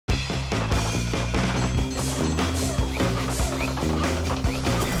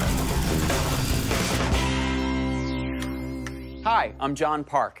Hi, I'm John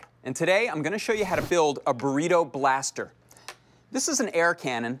Park, and today I'm going to show you how to build a Burrito Blaster. This is an air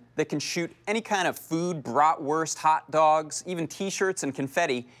cannon that can shoot any kind of food, bratwurst, hot dogs, even t-shirts and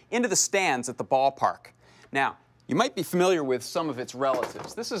confetti into the stands at the ballpark. Now, you might be familiar with some of its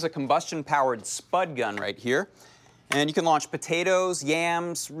relatives. This is a combustion-powered spud gun right here, and you can launch potatoes,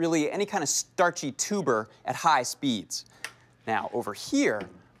 yams, really any kind of starchy tuber at high speeds. Now, over here,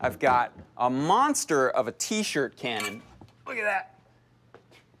 I've got a monster of a t-shirt cannon. Look at that.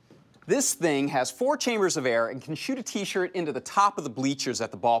 This thing has 4 chambers of air and can shoot a t-shirt into the top of the bleachers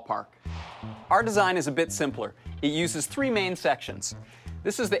at the ballpark. Our design is a bit simpler. It uses 3 main sections.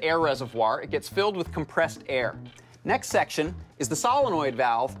 This is the air reservoir. It gets filled with compressed air. Next section is the solenoid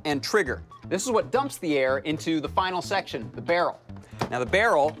valve and trigger. This is what dumps the air into the final section, the barrel. Now the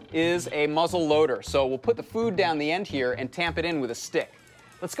barrel is a muzzle loader, so we'll put the food down the end here and tamp it in with a stick.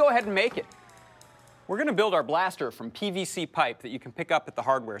 Let's go ahead and make it. We're going to build our blaster from PVC pipe that you can pick up at the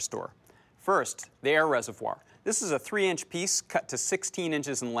hardware store. First, the air reservoir. This is a 3-inch piece cut to 16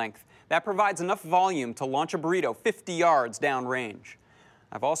 inches in length. That provides enough volume to launch a burrito 50 yards downrange.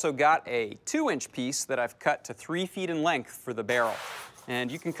 I've also got a 2-inch piece that I've cut to 3 feet in length for the barrel.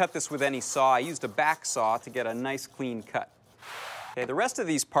 And you can cut this with any saw. I used a back saw to get a nice clean cut. Okay, the rest of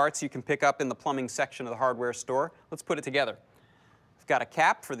these parts you can pick up in the plumbing section of the hardware store. Let's put it together. I've got a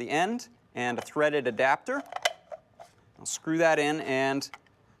cap for the end and a threaded adapter. I'll screw that in and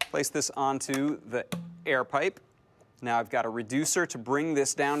place this onto the air pipe. Now I've got a reducer to bring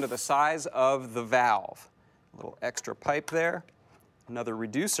this down to the size of the valve. A little extra pipe there, another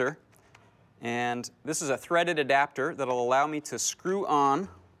reducer, and this is a threaded adapter that'll allow me to screw on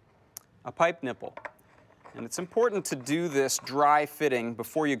a pipe nipple. And it's important to do this dry fitting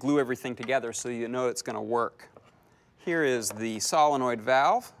before you glue everything together so you know it's going to work. Here is the solenoid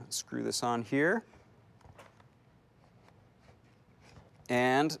valve. Screw this on here.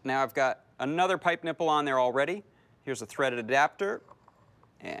 And now I've got another pipe nipple on there already. Here's a threaded adapter.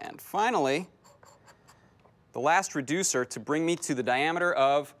 And finally, the last reducer to bring me to the diameter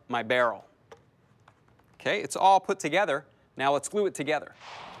of my barrel. Okay, it's all put together. Now let's glue it together.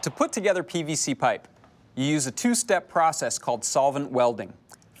 To put together PVC pipe, you use a 2-step process called solvent welding.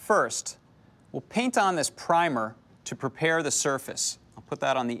 First, we'll paint on this primer to prepare the surface. I'll put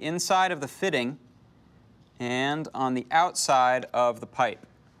that on the inside of the fitting and on the outside of the pipe.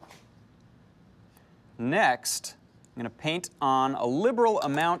 Next, I'm going to paint on a liberal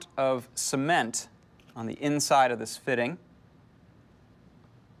amount of cement on the inside of this fitting.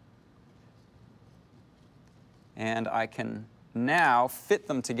 And I can now fit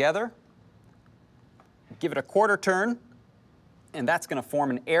them together, give it a 1/4 turn, and that's going to form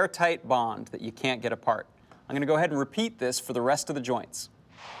an airtight bond that you can't get apart. I'm going to go ahead and repeat this for the rest of the joints.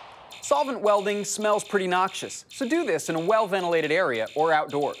 Solvent welding smells pretty noxious, so do this in a well-ventilated area or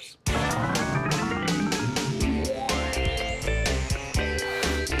outdoors.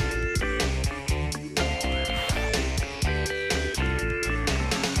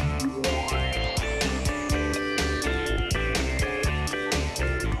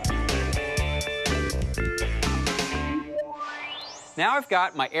 Now I've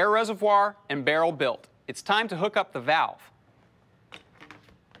got my air reservoir and barrel built. It's time to hook up the valve.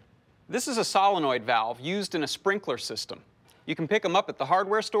 This is a solenoid valve used in a sprinkler system. You can pick them up at the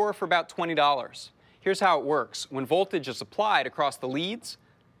hardware store for about $20. Here's how it works. When voltage is applied across the leads,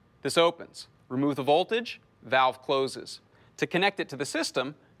 this opens. Remove the voltage, valve closes. To connect it to the system,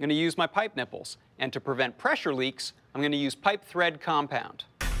 I'm going to use my pipe nipples. And to prevent pressure leaks, I'm going to use pipe thread compound.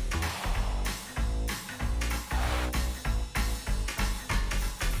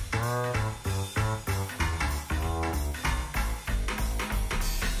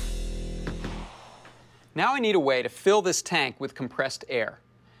 Now I need a way to fill this tank with compressed air.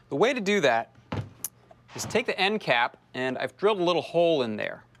 The way to do that is take the end cap, and I've drilled a little hole in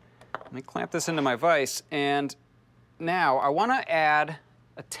there. Let me clamp this into my vise, and now I want to add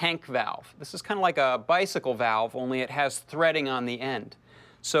a tank valve. This is kind of like a bicycle valve, only it has threading on the end.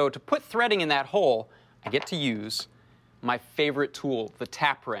 So to put threading in that hole, I get to use my favorite tool, the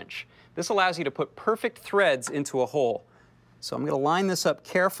tap wrench. This allows you to put perfect threads into a hole. So I'm going to line this up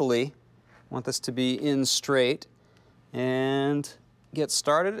carefully. I want this to be in straight, and get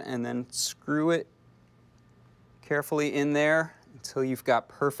started, and then screw it carefully in there until you've got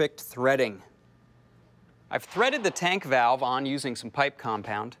perfect threading. I've threaded the tank valve on using some pipe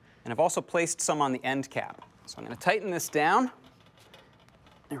compound, and I've also placed some on the end cap. So I'm going to tighten this down.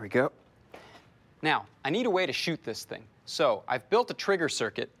 There we go. Now, I need a way to shoot this thing. So I've built a trigger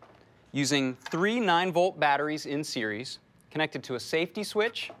circuit using 3 9-volt batteries in series, connected to a safety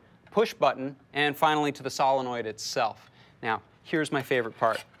switch, push button, and finally to the solenoid itself. Now, here's my favorite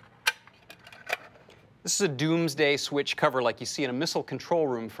part. This is a doomsday switch cover like you see in a missile control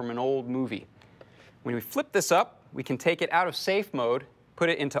room from an old movie. When we flip this up, we can take it out of safe mode, put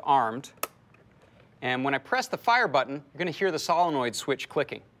it into armed, and when I press the fire button, you're going to hear the solenoid switch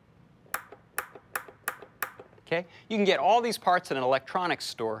clicking. Okay? You can get all these parts at an electronics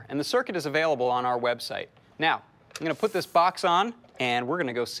store, and the circuit is available on our website. Now, I'm going to put this box on, and we're going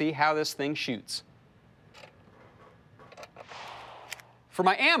to go see how this thing shoots. For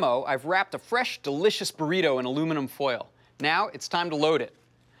my ammo, I've wrapped a fresh, delicious burrito in aluminum foil. Now it's time to load it.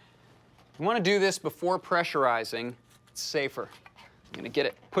 You want to do this before pressurizing. It's safer. I'm going to get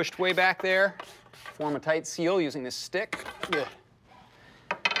it pushed way back there, form a tight seal using this stick.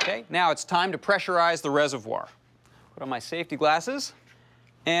 Okay, now it's time to pressurize the reservoir. Put on my safety glasses.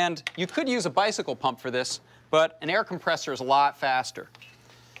 And you could use a bicycle pump for this, but an air compressor is a lot faster.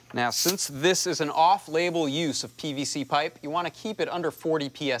 Now, since this is an off-label use of PVC pipe, you want to keep it under 40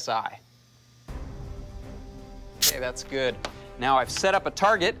 psi. Okay, that's good. Now I've set up a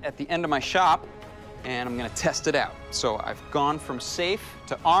target at the end of my shop, and I'm going to test it out. So I've gone from safe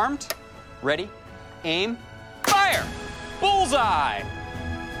to armed. Ready, aim, fire! Bullseye!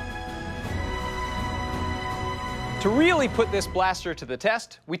 To really put this blaster to the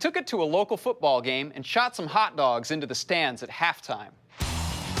test, we took it to a local football game and shot some hot dogs into the stands at halftime.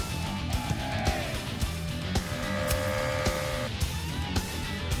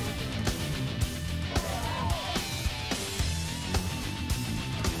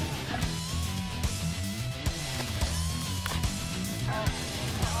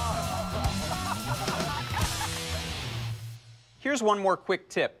 Here's one more quick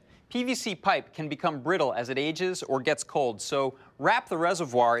tip. PVC pipe can become brittle as it ages or gets cold, so wrap the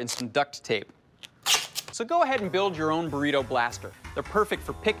reservoir in some duct tape. So go ahead and build your own Burrito Blaster. They're perfect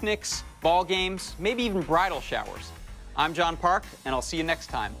for picnics, ball games, maybe even bridal showers. I'm John Park, and I'll see you next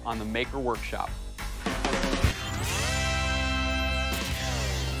time on the Maker Workshop.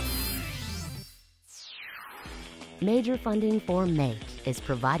 Major funding for MAKE is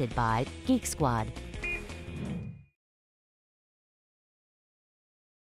provided by Geek Squad.